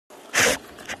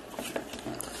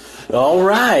All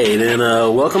right, and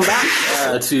welcome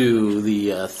back to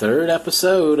the third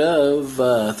episode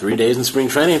of 3 Days in Spring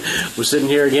Training. We're sitting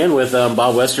here again with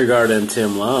Bob Westergaard and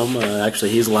Tim Lum.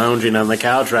 Actually, he's lounging on the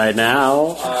couch right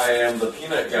now. I am the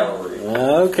peanut gallery.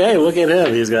 Okay, look at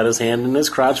him. He's got his hand in his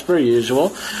crotch per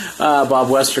usual. Bob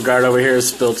Westergaard over here has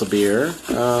spilt a beer.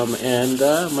 And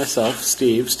myself,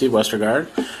 Steve Westergaard,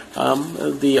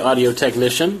 the audio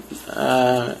technician.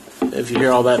 If you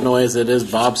hear all that noise, it is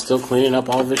Bob still cleaning up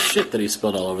all of his shit that he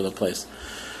spilled all over the place.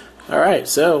 All right,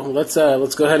 so let's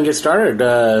go ahead and get started.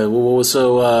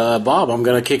 Bob, I'm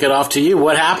going to kick it off to you.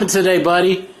 What happened today,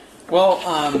 buddy?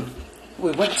 Well,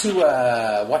 we went to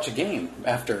watch a game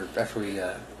after we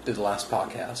did the last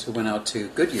podcast. We went out to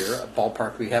Goodyear, a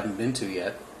ballpark we haven't been to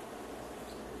yet,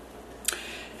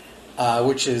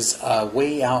 which is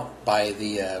way out by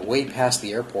the way past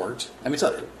the airport. I mean, it's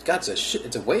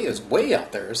way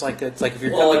out there. It's like if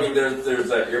you're. Well, I mean, there's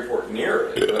that airport near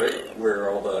it, right, where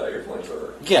all the airplanes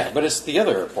are. Yeah, but it's the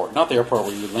other airport, not the airport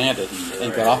where you landed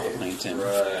and got off the plane, Tim.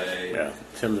 Right. Yeah,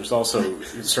 Tim. There's also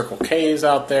Circle K's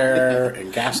out there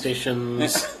and gas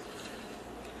stations.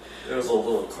 There was a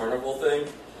little carnival thing.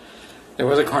 There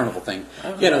was a carnival thing.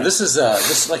 This is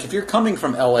like if you're coming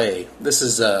from L.A., this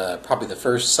is probably the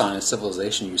first sign of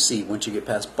civilization you see once you get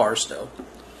past Barstow,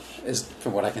 is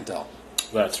from what I can tell.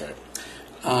 That's right.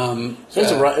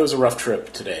 It was a rough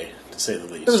trip today, to say the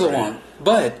least. It was a long,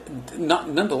 but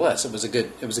nonetheless, it was a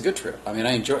good trip. I mean,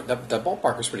 I enjoyed the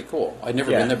ballpark was pretty cool. I'd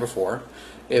never been there before.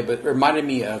 It reminded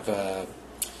me of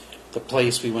the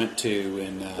place we went to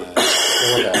in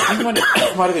Florida. I think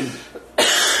it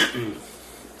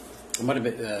might have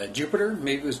been Jupiter.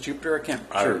 Maybe it was Jupiter.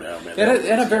 I don't know, man. It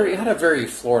had a very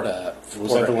Florida.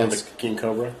 Was that the one with King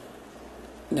Cobra?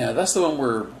 No, that's the one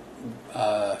where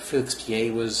Felix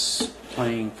Piet was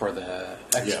playing for the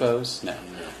Expos.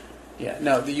 Yeah.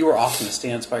 No. You were off in the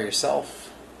stands by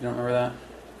yourself. You don't remember that?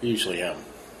 I usually am.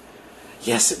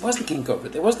 Yes, it was the King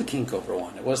Cobra. It was the King Cobra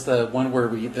one. It was the one where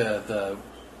that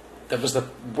was the.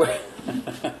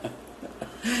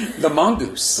 The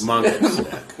mongoose. The mongoose.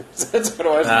 That's what it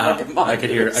was. I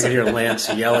could hear Lance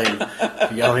yelling at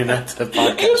the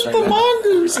podcast. It was the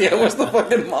mongoose. Yeah, it was the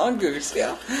fucking mongoose.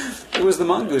 Yeah, it was the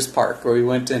mongoose park where we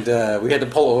went and we had to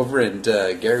pull over and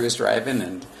Gary was driving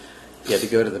and he had to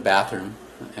go to the bathroom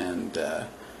and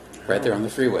right there on the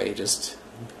freeway he just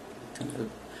kind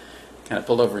of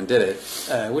pulled over and did it,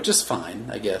 which is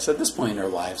fine, I guess. At this point in our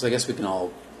lives, I guess we can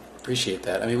all appreciate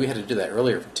that. I mean, we had to do that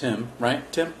earlier for Tim,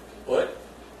 right, Tim? What?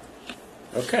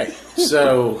 Okay,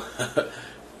 so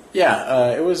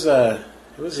it was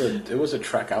a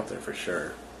trek out there for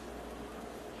sure.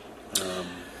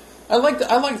 I like the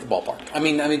ballpark. I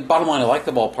mean, bottom line, I like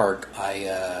the ballpark.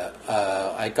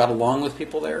 I got along with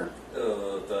people there.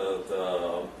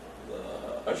 The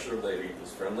usher lady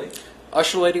was friendly.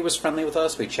 Usher lady was friendly with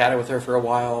us. We chatted with her for a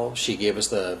while. She gave us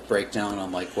the breakdown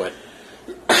on like what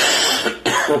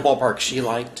ballpark she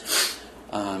liked.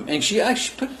 And she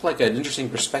actually put like an interesting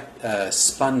perspective,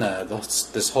 spun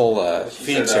this whole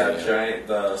Phoenix area.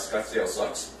 The Scottsdale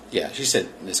sucks. Yeah, she said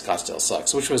this Scottsdale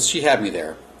sucks, she had me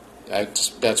there.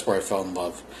 That's where I fell in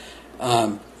love.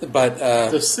 But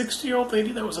the 60-year-old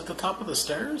lady that was at the top of the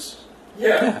stairs.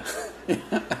 Yeah.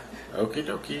 Okie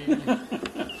dokie.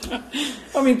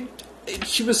 I mean,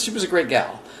 she was a great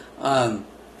gal.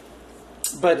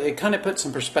 But it kind of put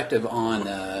some perspective on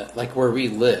like where we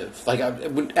live. Like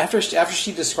after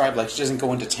she described like she doesn't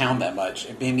go into town that much,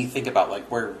 it made me think about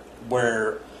like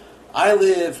where I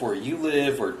live, where you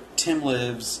live, where Tim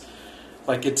lives.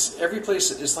 Like every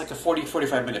place is like a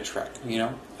 40-45 minute trek, you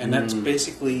know, and that's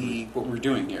basically what we're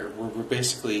doing here. We're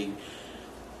basically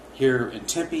here in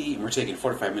Tempe, and we're taking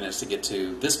 45 minutes to get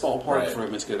to this ballpark, 45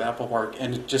 minutes to get to that ballpark,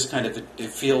 and it just kind of it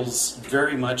feels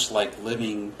very much like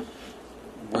living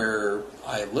where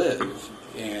I live,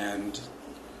 and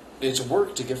it's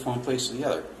work to get from one place to the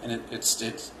other, and it's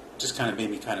just kind of made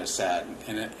me kind of sad,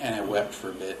 and I wept for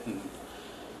a bit, and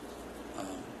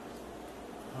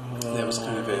that was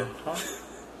kind of it.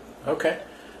 Okay,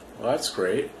 well that's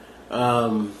great.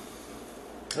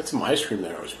 That's some ice cream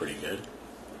there. It was pretty good.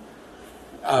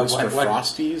 Mr.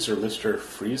 Frosty's or Mr.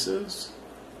 Freeze's?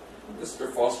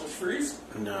 Mr. Foster's Freeze?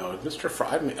 No, Mr.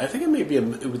 I think it may be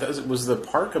was the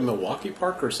park a Milwaukee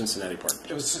Park or Cincinnati Park?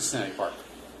 It was Cincinnati Park.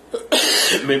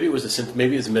 Maybe it was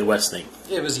a Midwest thing.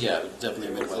 It was definitely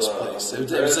a Midwest place. It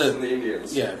was and the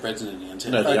Indians. Yeah, Breads and Indians.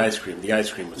 No, the ice cream. The ice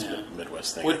cream was a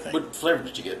Midwest thing. What flavor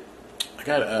did you get? I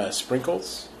got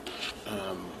sprinkles,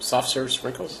 soft serve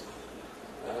sprinkles.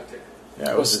 Okay.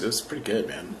 Yeah, it was pretty good,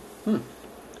 man.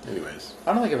 Anyways,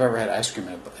 I don't think I've ever had ice cream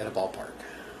at a ballpark.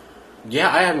 Yeah,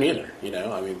 I haven't either.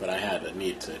 I mean, but I had a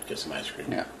need to get some ice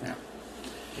cream. Yeah, yeah.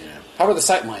 Yeah. How were the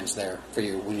sight lines there for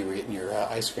you when you were eating your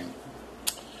ice cream?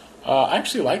 I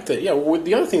actually liked it. Yeah, well,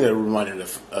 the other thing that it reminded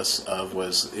us of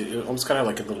was it almost kind of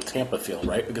like a little Tampa feel,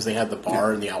 right? Because they had the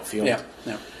bar in the outfield. Yeah,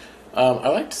 yeah. I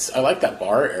liked that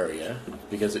bar area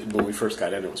because when we first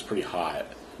got in, it was pretty hot.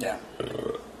 Yeah.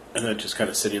 And then just kind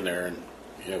of sitting there and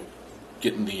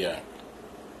getting the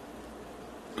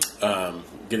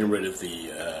getting rid of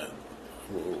the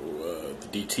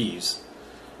DTs,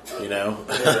 in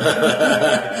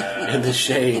the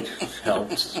shade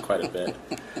helped quite a bit.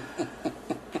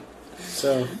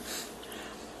 So,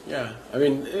 yeah, I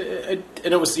mean, and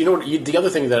it was the other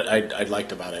thing that I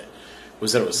liked about it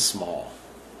was that it was small.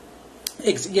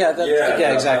 Exactly.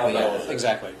 Yeah.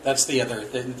 Exactly. That's the other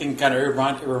thing. Kind of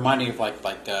reminding of like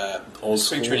Old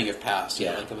spring school? training of past.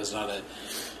 Yeah, Yeah. like it was not a.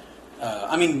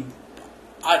 I mean,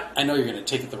 I know you're going to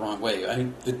take it the wrong way. I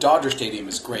mean, the Dodger Stadium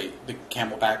is great. The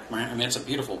Camelback. I mean, that's a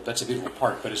beautiful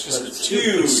park, but it's just But it's too.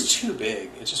 huge. It's too big.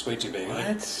 It's just way too big. Like,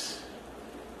 What?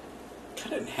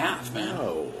 cut it in half, man,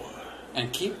 No.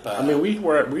 and keep. I mean, we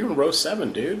were in row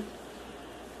 7, dude.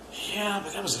 Yeah,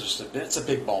 but that was just it's a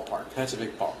big ballpark. That's a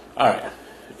big ball. All right.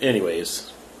 Anyways,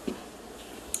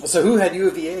 So who had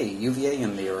UVA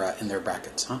in their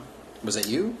brackets? Huh? Was it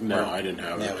you? no, Or- I didn't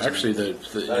have Yeah, it. it was Actually, me.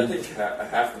 I think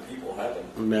half the people had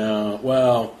them. No,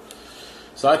 well,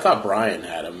 so I thought Brian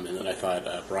had him, and then I thought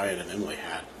Brian and Emily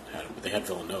had him, but they had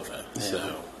Villanova,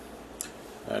 so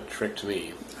that tricked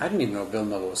me. I didn't even know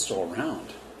Villanova was still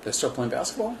around. They're still playing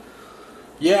basketball?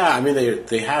 Yeah, I mean,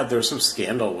 there was some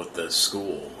scandal with the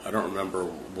school. I don't remember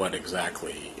what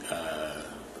exactly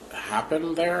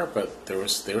happened there, but they were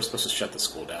supposed to shut the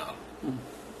school down.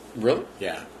 Really?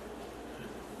 Yeah,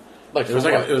 Like it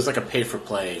was like a pay for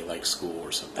play like school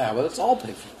or something. Yeah, but it's all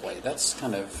pay for play. That's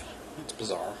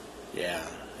bizarre. Yeah,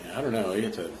 I don't know. You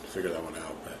have to figure that one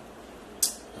out,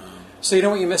 but. So you know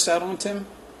what you missed out on, Tim?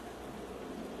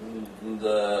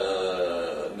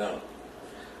 No.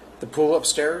 The pool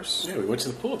upstairs? Yeah, we went to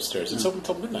the pool upstairs. It's open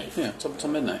until midnight. Yeah, it's up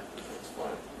until midnight. It's fine.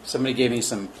 Somebody gave me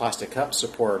some plastic cups to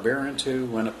pour a beer into.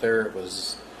 Went up there. It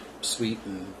was sweet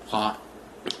and hot.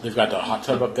 They've got the hot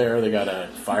tub up there. They got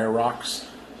fire rocks,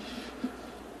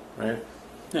 right?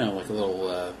 You know, like a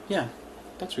little,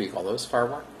 that's what you call those. Fire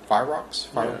rocks?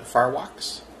 Yeah. Fire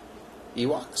walks?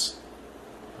 Ewoks?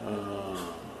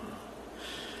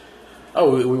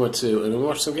 Oh, we went to we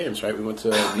watched some games, right? We went to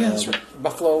That's right.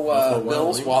 Buffalo Wild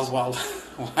Bills, Wings.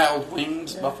 Wild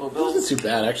Wings, Buffalo It Bills. wasn't too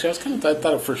bad actually. I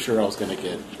thought for sure I was going to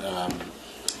get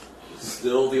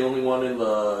Still the only one in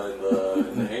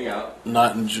the hangout.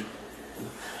 not.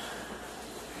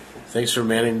 Thanks for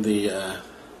manning the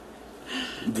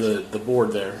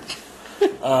board there.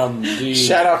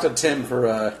 Shout out to Tim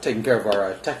for taking care of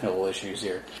our technical issues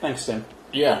here. Thanks, Tim.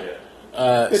 Yeah.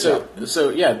 Good job. So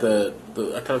yeah, the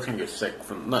I thought I was going to get sick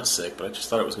not sick, but I just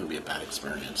thought it was going to be a bad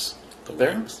experience. The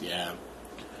There? Wings, yeah,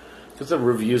 because the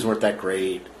reviews weren't that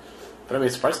great. But I mean,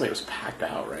 surprisingly, it was packed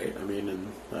out, right? I mean,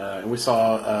 and we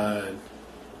saw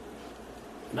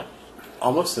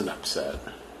almost an upset.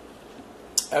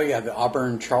 Oh yeah, the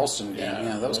Auburn Charleston game. Yeah,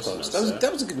 Yeah, that was that was close. nice,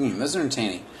 That was a good game. That was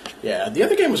entertaining. Yeah, the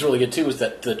other game was really good too. Was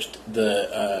that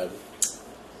the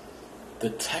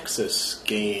Texas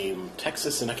game?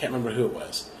 Texas, and I can't remember who it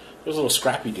was. There was a little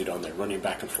scrappy dude on there running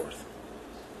back and forth.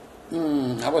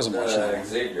 I wasn't watching that one.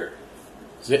 Xavier.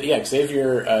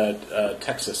 Xavier,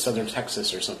 Texas, Southern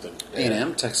Texas, or something.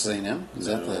 A&M, Texas A&M. Is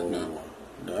that the no?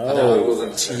 No, it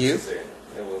wasn't TU? Texas.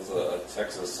 It was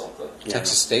Texas something. Yeah.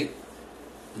 Texas State,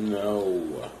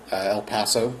 No. El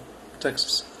Paso,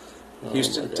 Texas,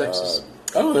 Houston, Oh, my Texas.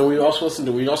 God. Oh, then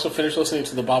we also finished listening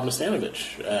to the Bob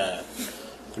Nastanovich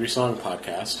 3-song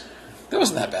podcast. That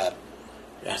wasn't that bad.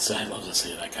 Yes, I love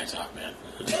listening to that guy talk, man.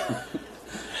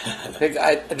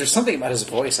 There's something about his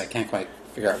voice I can't quite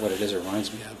figure out what it is. It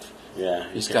reminds me of. Yeah,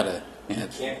 He's got a.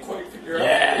 Can't quite figure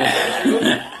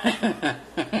Yeah.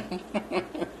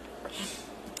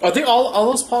 Are they all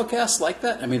those podcasts like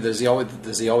that? I mean, does he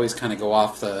always kind of go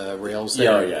off the rails?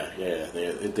 There? Yeah.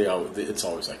 It's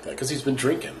always like that because he's been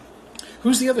drinking.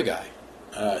 Who's the other guy?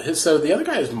 So the other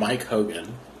guy is Mike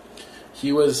Hogan.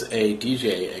 He was a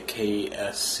DJ at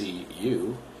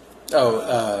KSCU,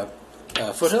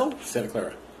 Foothill? Santa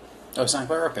Clara. Oh, Santa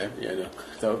Clara. Okay. Yeah, no,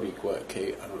 that would be what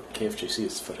KFJC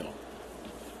is Foothill.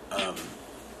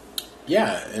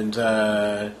 Yeah, and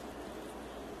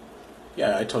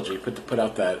I told you he put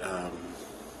out that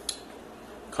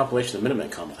compilation, the Minutemen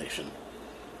compilation,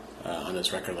 on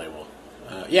his record label.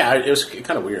 It was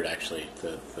kind of weird actually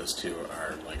that those two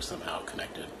are like somehow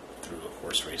connected. through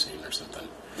horse racing or something.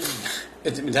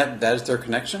 That is their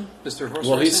connection? Is their horse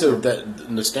Well, racing? he's so that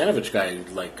Nastanovich guy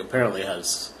like apparently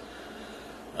has.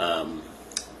 The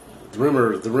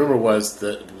rumor was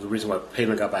that the reason why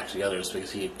Payman got back together is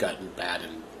because he had gotten bad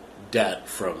in debt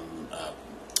from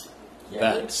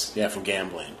bets, from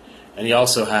gambling, and he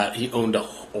also owned a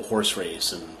horse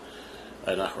race and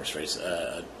not horse race,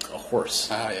 a horse.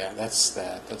 Oh yeah, that's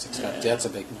expensive. That's a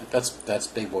big that's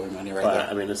big boy money right But, there.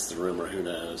 I mean, it's the rumor. Who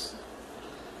knows?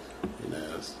 Who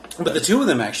knows? But the two of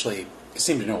them actually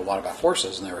seem to know a lot about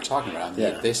horses, and they were talking about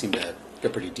them. Yeah. They seem to go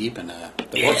pretty deep in the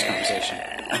horse conversation.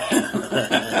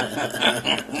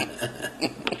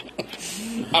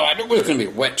 Oh, I knew it was going to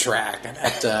be a wet track.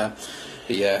 The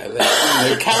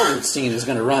Calvin scene is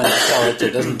going to run until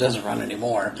it doesn't run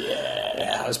anymore. Yeah,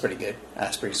 that was pretty good.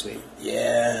 That's pretty sweet.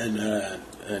 Yeah,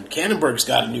 and Cannonberg's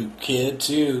got a new kid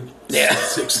too. Yeah.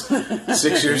 6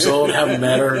 years old. Haven't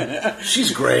met her.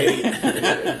 She's great.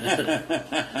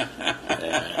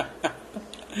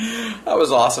 That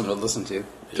was awesome to listen to,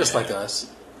 just like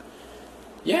us.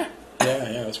 Yeah,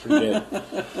 that's pretty good.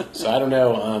 So I don't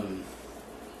know.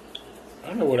 I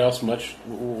don't know what else much.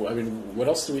 I mean, what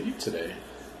else did we do today?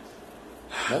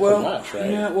 Nothing much,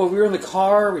 right? Yeah. Well, we were in the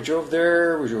car. We drove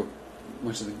there.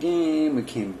 Went to the game. We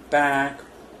came back.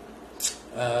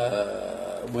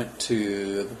 Went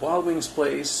to the Wild Wings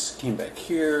place. Came back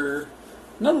here.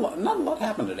 Not a lot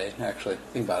happened today. Actually,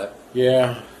 think about it.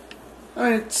 Yeah. I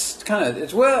mean, it's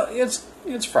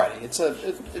Friday. It's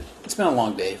been a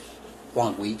long day,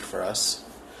 long week for us.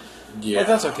 Yeah. But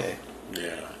that's okay.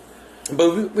 Yeah.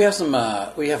 But we have some.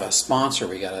 We have a sponsor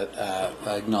we got to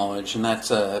acknowledge, and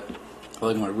that's. I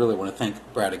really want to thank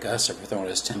Brad Augusta for throwing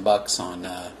us $10 on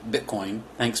Bitcoin.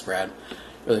 Thanks, Brad.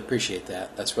 Really appreciate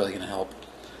that. That's really going to help.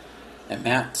 And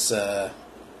Matt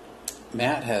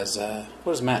has.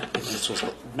 What is Matt?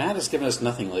 Matt has given us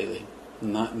nothing lately.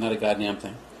 Not a goddamn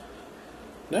thing.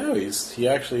 No, he's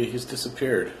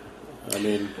disappeared. I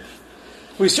mean,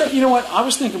 You know what? I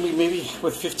was thinking maybe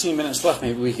with 15 minutes left,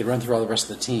 maybe we could run through all the rest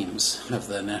of the teams of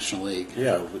the National League.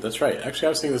 yeah, that's right. Actually, I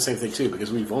was thinking the same thing too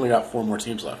because we've only got 4 more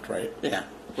teams left, right? Yeah,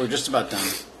 we're just about done.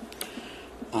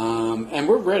 And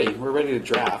we're ready. We're ready to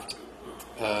draft.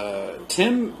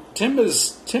 Tim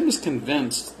is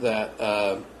convinced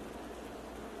that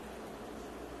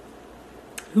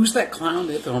who's that clown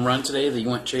that hit the home run today that you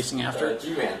went chasing after?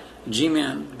 G-Man.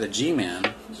 G-Man.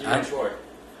 G-Man Choi.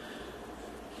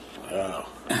 Oh,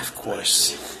 Of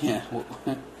course. Yeah.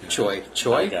 Choi.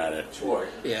 I got it. Choi.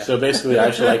 Yeah. So basically,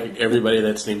 I should like everybody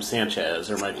that's named Sanchez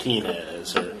or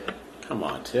Martinez or. Come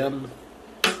on, Tim.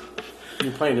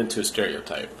 You're playing into a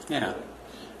stereotype. Yeah.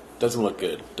 Doesn't look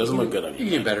good. Doesn't look good on You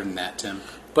you. can do better than that, Tim.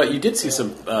 But you did see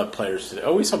some players today.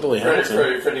 Oh, we saw Billy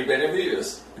Hamilton. Freddie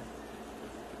Benavides.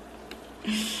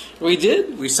 We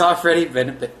did. We saw Freddie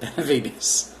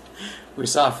Benavides. We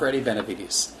saw Freddie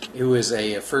Benavides, who is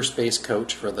a first base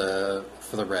coach for the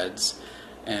Reds,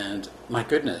 and my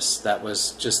goodness, that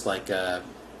was just like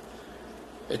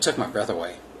it took my breath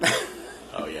away.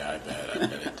 Oh yeah, I bet it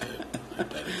did.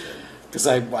 Because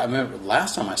I remember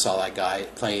last time I saw that guy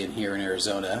playing here in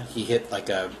Arizona, he hit like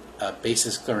a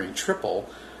bases clearing triple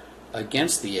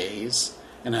against the A's,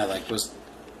 and I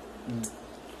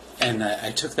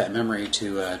took that memory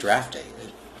to draft day,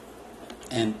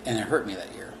 and it hurt me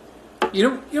that year.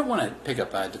 You don't want to pick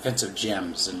up defensive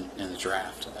gems in the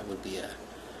draft. That would be a.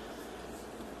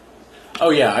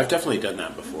 Oh yeah, I've definitely done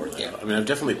that before. Though. Yeah. I mean, I've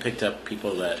definitely picked up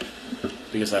people that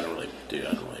because I don't really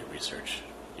research,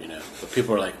 But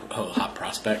people are like, oh, the hot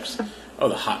prospects, oh,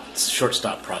 the hot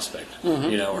shortstop prospect,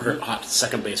 or hot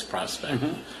second base prospect,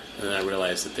 and then I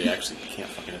realized that they actually can't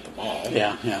fucking hit the ball.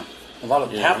 Yeah.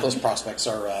 Half those prospects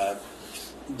are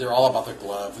they're all about their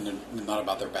glove and they're not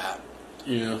about their bat.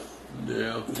 Yeah.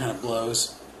 It kind of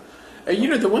blows.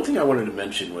 The one thing I wanted to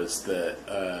mention was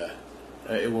that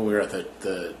when we were at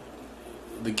the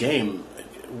game,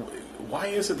 why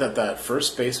is it that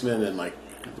first baseman and like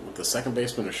the second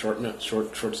baseman or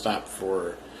shortstop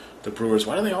for the Brewers,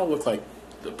 why do they all look like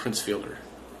the Prince Fielder?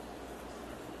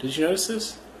 Did you notice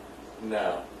this?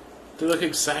 No. They look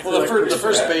exactly Well, like the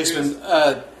first baseman,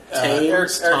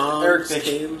 Eric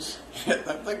Thames.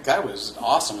 that guy was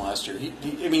awesome last year.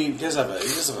 He does have a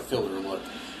fielder look,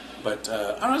 but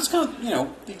I don't know. It's kind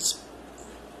of these.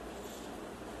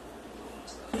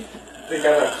 They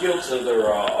got to appeal to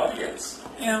their audience.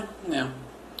 Yeah.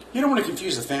 You don't want to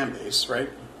confuse the fan base, right?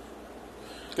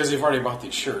 Because they've already bought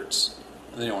these shirts,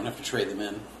 and they don't have to trade them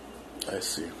in. I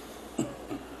see.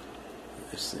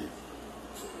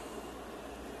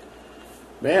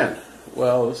 Man,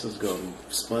 well, this is going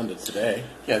splendid today.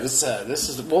 Yeah, this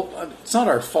is it's not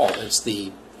our fault. It's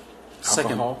the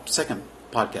Alcohol? second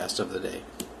podcast of the day.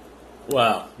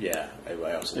 Well, yeah.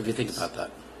 I also If you think about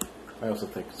that. I also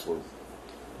think it's worth,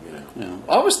 You know,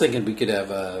 I was thinking we could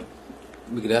have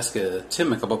we could ask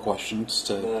Tim a couple questions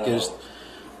to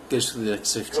get us through the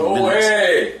next 15 Go minutes.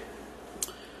 away!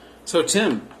 So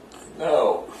Tim,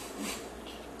 No.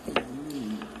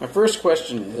 my first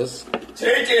question is,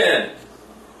 Taken!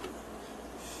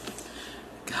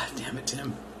 God damn it,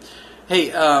 Tim. Hey,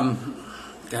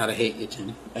 God, I hate you,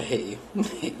 Tim. I hate you. I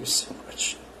hate you so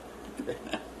much.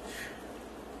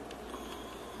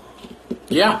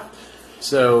 Yeah.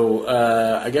 So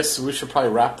I guess we should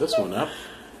probably wrap this one up.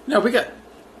 No, we can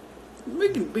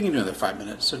do another 5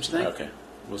 minutes, don't you think? Okay.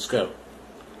 Let's go. What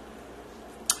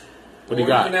do What you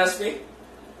got? you gonna ask me?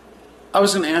 I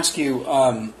was going to ask you,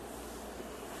 how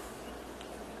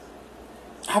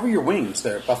were your wings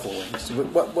there, buffalo wings?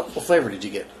 What flavor did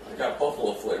you get? I got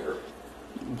buffalo flavor.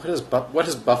 What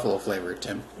is buffalo flavor,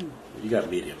 Tim? You got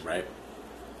medium, right?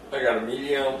 I got a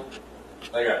medium.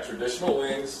 I got traditional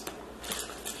wings.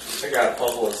 I got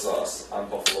buffalo sauce on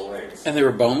buffalo wings. And they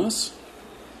were boneless?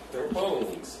 They're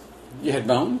bones. You had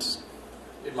bones?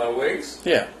 In my wings?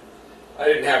 Yeah. I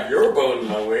didn't have your bone in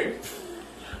my wing.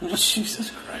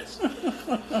 Jesus Christ.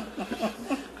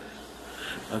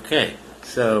 Okay,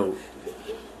 so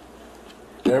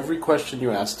every question you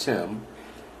ask Tim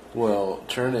will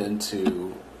turn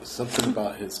into something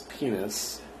about his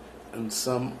penis and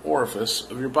some orifice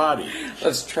of your body.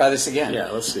 Let's try this again.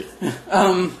 Yeah, let's see.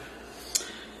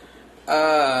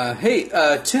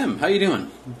 Hey, Tim, how you doing?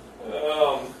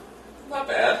 Not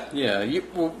bad. Yeah,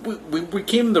 we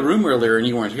came in the room earlier and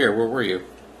you weren't here. Where were you?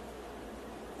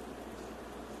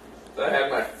 I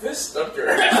had my fist up your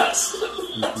ass.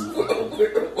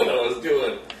 What I was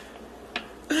doing.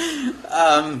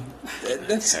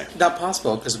 That's Okay. not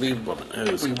possible because we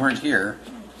weren't here.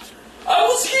 I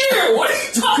was here. What are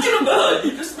you talking about?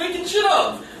 You're just making shit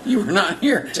up. You were not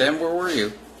here, Tim. Where were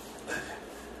you?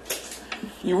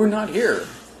 You were not here.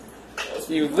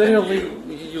 You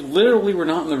literally were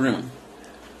not in the room.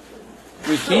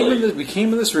 We came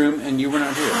in this room and you were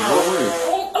not here. Where were you?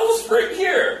 I was right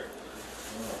here.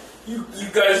 You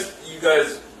guys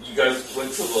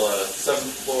went to the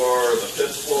 7th floor, the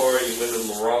 5th floor. You went in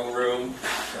the wrong room.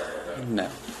 No.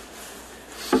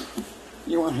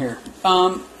 You weren't here.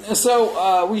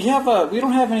 So we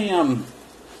don't have any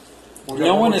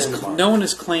no one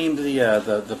has claimed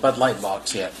the Bud Light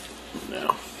box yet.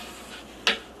 No.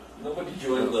 Nobody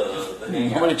joined the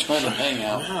hangout. Nobody tried to hang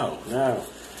out. No.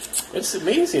 It's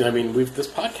amazing. I mean, this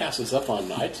podcast is up on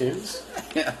iTunes.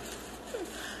 Yeah.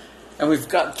 And we've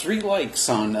got 3 likes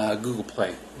on Google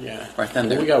Play. Yeah. Right then,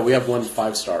 We have 1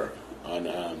 5-star on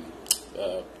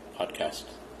podcast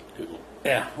Google.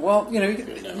 Yeah. Well,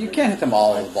 you can't hit them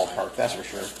all in the ballpark. That's for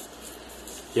sure.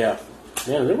 Yeah.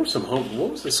 Yeah, there were some home.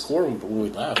 What was the score when we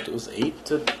left? It was 10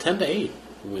 to 8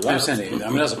 when we left. I mean,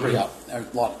 that was a pretty there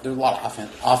was a lot of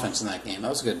offense in that game. That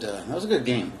was a good. That was a good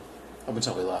game up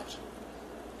until we left.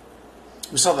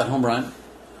 We saw that home run.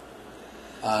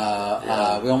 We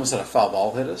almost had a foul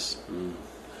ball hit us.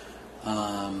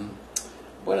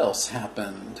 What else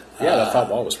happened? Yeah, that foul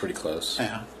ball was pretty close.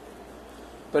 Yeah.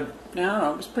 But I don't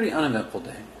know. It was a pretty uneventful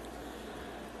day.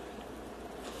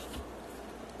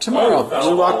 Tomorrow, Oh,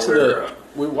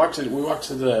 we walked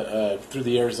to the through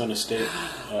the Arizona State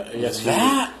ASU.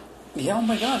 that. Yeah. Oh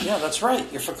my God. Yeah, that's right.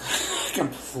 I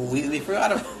completely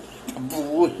forgot about.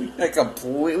 I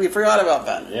completely forgot about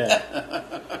that. Yeah.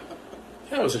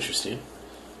 Yeah, it was interesting.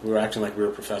 We were acting like we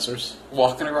were professors.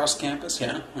 Walking across campus.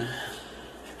 Yeah.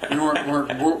 And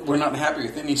we're not happy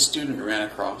with any student who ran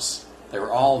across. They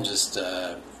were all just.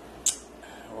 What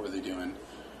were they doing?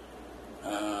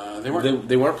 They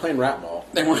weren't playing rat ball.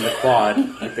 They weren't. in the quad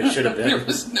like they should have been. There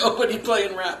was nobody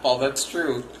playing rat ball. That's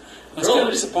true. I was kind of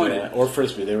disappointed. Yeah, or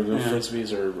frisbee. They were doing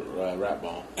frisbees or rat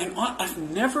ball. And I've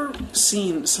never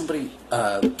seen somebody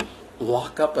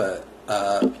lock up a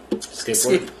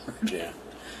Skateboard. skateboard. Yeah.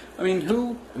 I mean,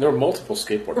 who? And there were multiple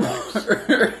skateboard racks.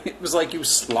 It was like you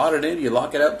slot it in, you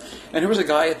lock it up. And there was a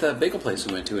guy at the bagel place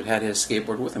we went to who had his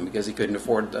skateboard with him because he couldn't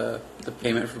afford the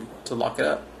payment to lock it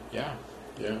up. Yeah.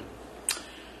 Yeah.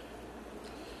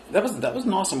 That was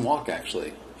an awesome walk,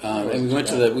 actually. And we went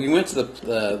to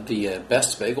the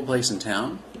best bagel place in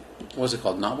town. What was it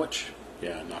called? Notwich?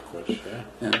 Yeah, Knockwish, yeah.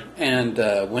 Yeah. And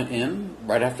went in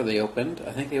right after they opened.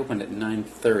 I think they opened at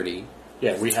 9:30.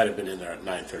 Yeah, we had been in there at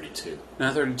 9:32.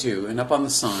 9:32, and up on the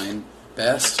sign,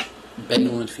 best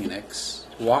bagel in Phoenix.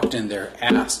 Walked in there,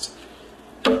 asked,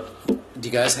 "Do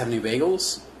you guys have any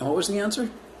bagels?" And what was the answer?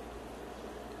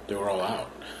 They were all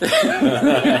out.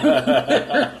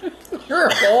 There are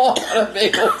a whole lot of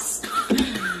bagels.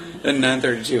 And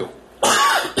 9:32.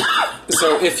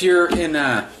 So if you're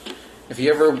if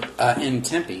you ever in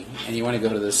Tempe and you want to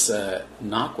go to this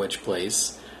Knockwich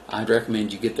place, I'd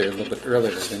recommend you get there a little bit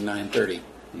earlier than 9:30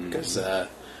 because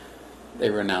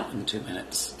they run out in 2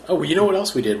 minutes. Oh, well, you know what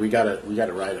else we did? We got a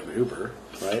ride an Uber,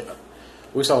 right?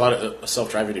 We saw a lot of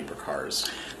self-driving Uber cars.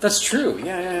 That's true.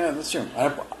 Yeah, that's true.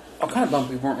 I'm kind of bummed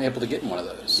we weren't able to get in one of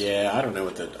those. Yeah, I don't know.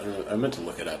 I meant to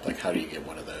look it up. Like, how do you get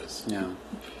one of those? Yeah.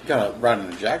 We got a ride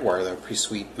in a Jaguar, though, pretty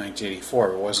sweet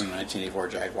 1984. It wasn't a 1984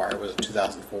 Jaguar. It was a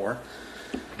 2004.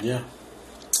 Yeah.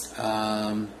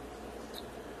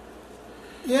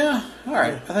 Yeah, all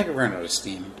right. I think I ran out of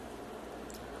steam.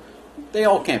 They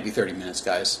all can't be 30 minutes,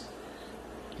 guys.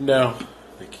 No,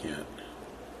 they can't.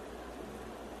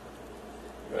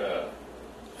 Yeah.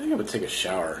 I think I would take a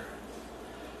shower.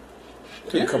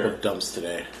 Took a couple of dumps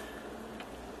today.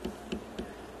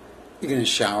 You going to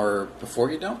shower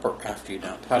before you dump or after you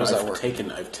dump? How does that work?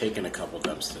 I've taken a couple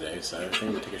dumps today, so I think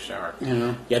I'm gonna take a shower.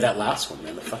 Yeah. Yeah, that last one,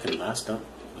 man. The fucking last dump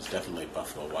was definitely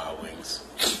Buffalo Wild Wings.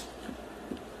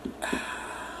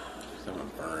 That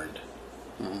one burned.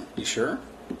 You sure?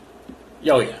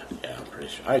 Oh yeah, I'm pretty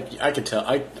sure. I can tell.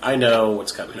 I know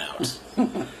what's coming out.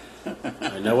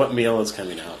 I know what meal is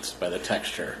coming out by the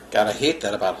texture. God, I hate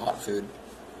that about hot food.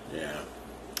 Yeah.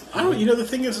 I don't. You know, the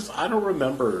thing is I don't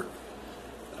remember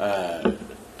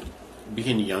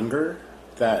being younger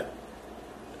that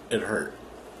it hurt.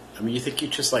 I mean, you think you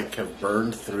just like have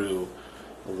burned through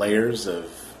layers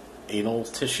of anal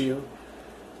tissue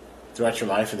throughout your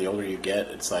life, and the older you get,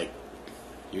 it's like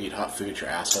you eat hot food, your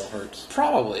asshole hurts.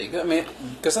 Probably. I mean,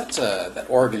 because that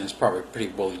organ is probably pretty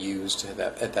well used at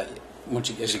that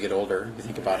as you get older. If you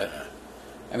think about it.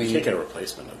 I mean, you can't get a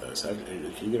replacement of those.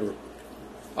 Can you get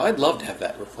I'd love to have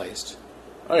that replaced.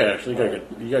 Oh yeah, actually,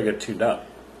 you gotta get tuned up,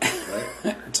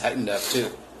 right? Tightened up too.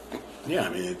 Yeah, I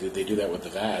mean they do that with the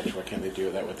vag. Why can't they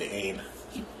do that with the ain?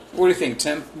 What do you think,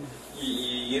 Tim?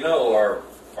 You know, our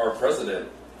president,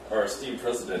 our esteemed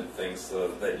president, thinks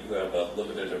that you have a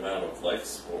limited amount of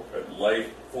life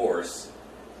force,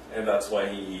 and that's why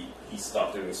he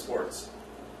stopped doing sports.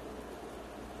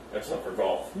 Except for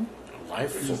golf.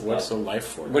 What's the life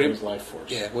force? What is life force?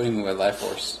 Yeah, what do you mean by life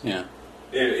force? Yeah.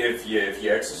 If you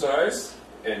exercise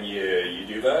and you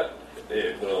do that,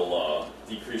 it will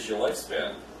decrease your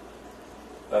lifespan.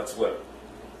 That's what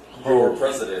your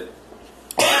president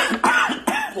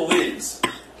believes.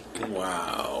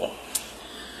 Wow.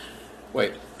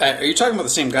 Wait, are you talking about the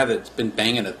same guy that's been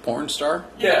banging a porn star?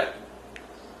 Yeah.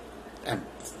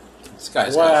 This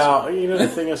guy's Well, you know the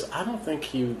thing is, I don't think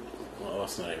he. Well,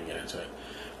 let's not even get into it.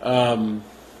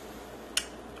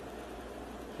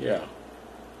 Yeah.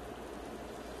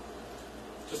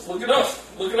 Just look it up.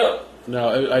 Look it up.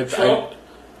 No, Trump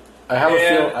I have a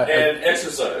feeling. And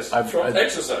exercise. Trump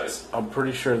exercise. I'm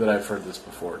pretty sure that I've heard this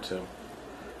before too.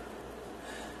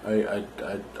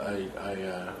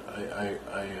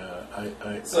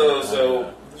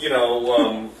 So you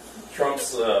know,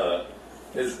 Trump's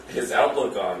his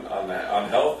outlook on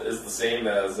health is the same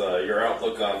as your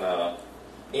outlook on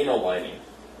anal lining.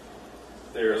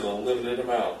 There's a limited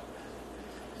amount.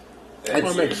 And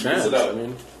That makes sense. I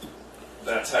mean,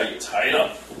 that's how you tie it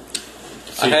up.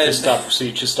 So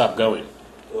you just stop going.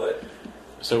 What?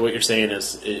 So what you're saying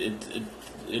is,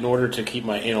 in order to keep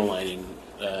my anal lining,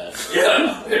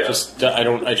 Yeah. I just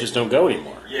don't go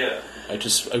anymore. Yeah. I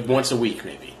just once a week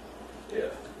maybe. Yeah.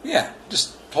 Yeah,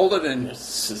 just hold it in.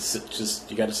 It's just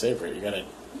you got to savor it. You got to.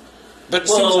 But it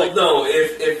seems like no.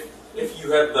 If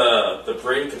you had the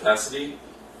brain capacity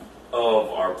of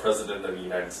our president of the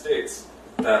United States,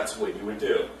 that's what you would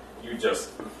do. You just,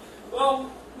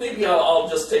 maybe I'll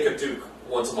just take a Duke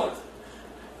once a month.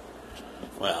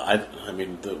 Well, I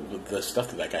mean the stuff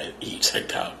that guy eats, I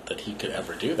doubt that he could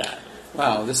ever do that.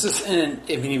 wow, this is. And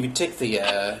I mean, if you take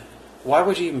the, why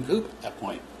would you even poop at that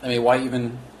point? I mean, why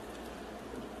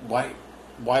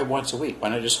once a week? Why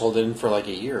not just hold it in for like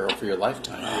a year or for your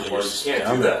lifetime? Or you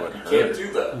can't do that. You can't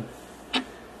do that.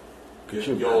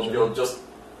 You'll just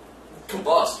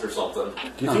combust or something.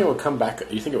 Do you think it would come back?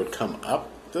 Do you think it would come up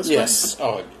this Yes. way?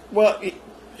 Oh, well, It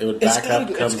would back up.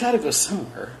 It's got to go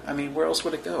somewhere. I mean, where else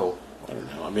would it go? I don't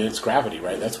know. I mean, it's gravity,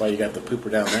 right? That's why you got the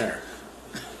pooper down there.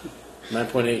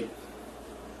 9.8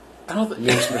 I don't think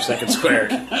meters per second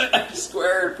squared.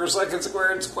 squared per second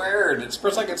squared. It's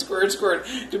per second squared.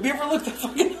 Did we ever look that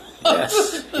fucking up?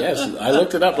 Yes. I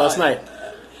looked it up last night.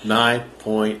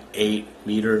 9.8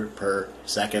 meter per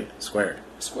second squared.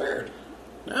 Squared.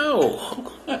 No.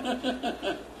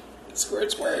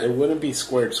 Squared. It wouldn't be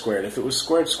squared. If it was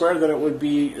squared, then it would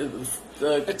be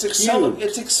the It's cubed.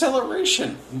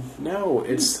 acceleration. No,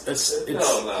 it's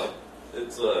No.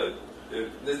 It's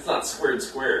It's not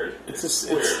squared. It's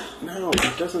squared. no,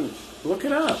 it doesn't. Look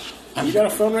it up. You got a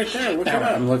phone right there. Look it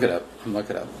up. I'm looking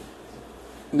it up.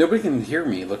 Nobody can hear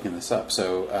me looking this up.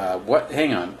 So what?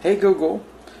 Hang on. Hey Google.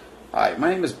 Hi,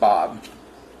 my name is Bob.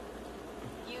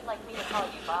 You'd like me to call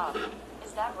you Bob.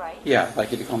 Is that right? Yeah, I'd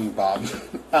like you to call me Bob.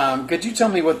 Could you tell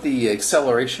me what the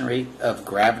acceleration rate of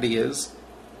gravity is?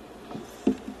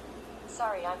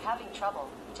 Sorry, I'm having trouble.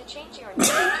 To change your name...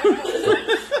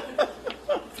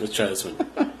 Let's try this one.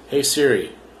 Hey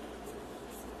Siri.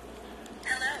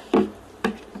 Hello.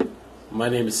 My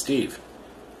name is Steve.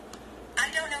 I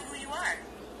don't know who you are,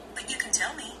 but you can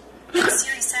tell me. In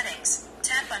Siri settings,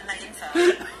 tap on my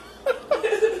info.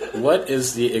 What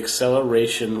is the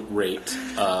acceleration rate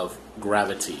of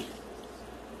gravity?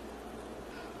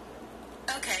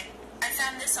 Okay, I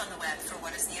found this on the web for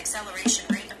what is the acceleration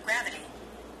rate of gravity.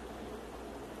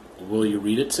 Will you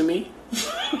read it to me?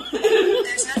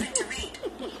 There's nothing to read.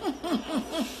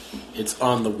 It's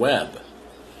on the web.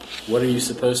 What are you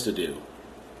supposed to do?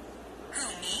 Who,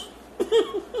 me?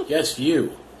 Yes,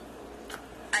 you.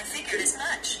 I figured as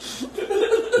much.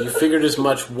 You figured as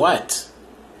much what?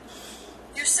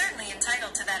 You're certainly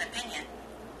entitled to that opinion.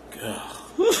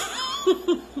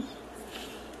 Ugh.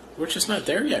 We're just not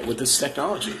there yet with this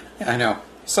technology. I know.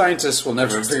 Scientists will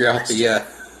never figure out the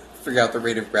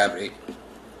rate of gravity.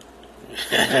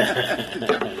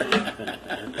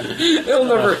 they'll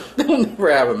never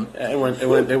have them.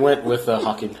 It went with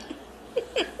Hawking.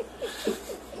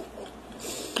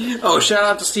 Oh, shout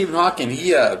out to Stephen Hawking.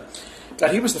 He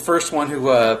was the first one who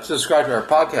subscribed to our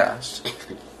podcast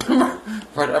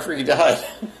right after he died.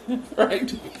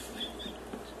 Right.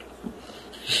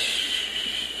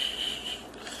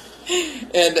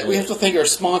 And we have to thank our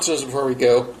sponsors before we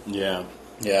go. Yeah.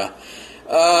 Yeah.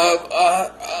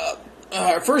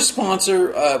 Our first sponsor,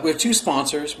 we have two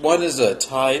sponsors. One is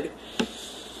Tide,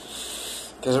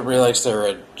 because everybody likes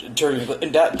their dirty.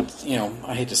 And that,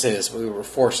 I hate to say this, but we were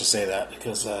forced to say that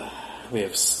because we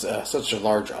have such a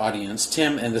large audience.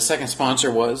 Tim, and the second sponsor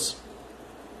was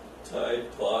Tide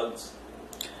Pods.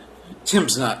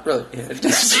 Tim's not really. Yeah.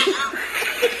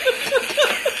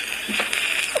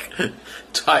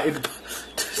 Tide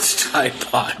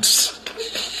Pods.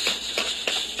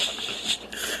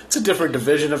 It's a different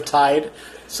division of Tide,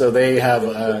 so they have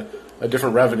a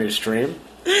different revenue stream.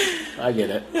 I get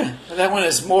it. Yeah, that one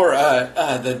is more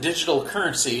the digital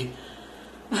currency.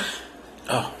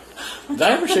 Oh, did I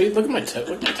ever show you? Look at my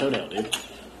toenail, dude.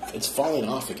 It's falling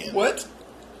off again. What?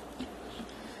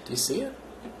 Do you see it?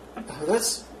 Oh,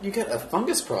 you got a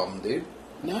fungus problem, dude.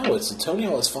 No, it's a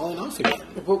toenail that's falling off again.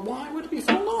 But why would it be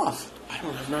falling off? I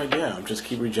don't have no idea. I'm just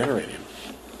keep regenerating.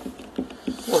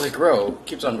 Well, they grow.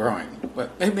 Keeps on growing.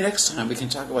 But maybe next time we can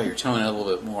talk about your toenail a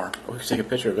little bit more. We can take a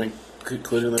picture of it,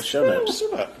 include it in the show Yeah, notes. let's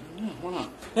do that. Yeah, why not?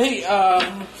 Hey, you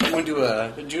want to do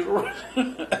a judo roll?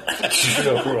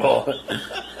 Judo roll.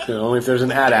 Only if there's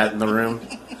an AT-AT in the room.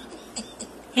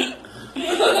 Did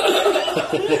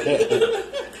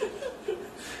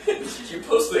you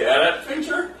post the AT-AT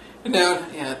picture? No,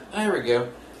 yeah, there we go.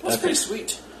 That's pretty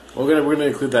sweet. We're gonna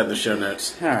include that in the show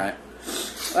notes. All right.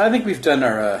 I think we've done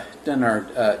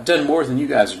done more than you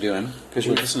guys are doing because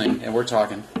you're listening and we're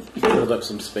talking. Filled up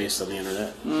some space on the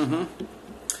internet. Mm-hmm.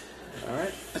 All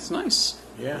right. That's nice.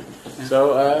 Yeah.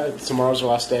 So tomorrow's our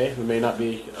last day. There may not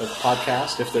be a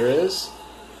podcast. If there is,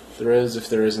 there is. If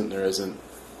there isn't, there isn't.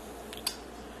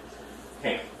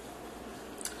 Hey.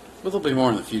 But there'll be more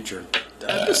in the future.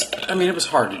 It was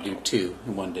hard to do two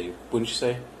in one day, wouldn't you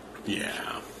say?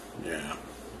 Yeah. Yeah.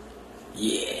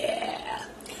 Yeah.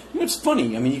 It's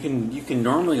funny. I mean, you can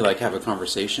normally have a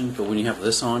conversation, but when you have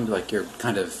this on, you're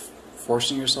kind of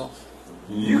forcing yourself.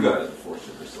 You guys are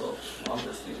forcing yourself. I'm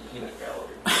just the peanut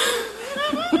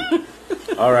gallery.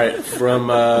 All right. From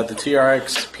the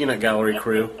TRX Peanut Gallery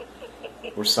crew,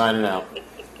 we're signing out.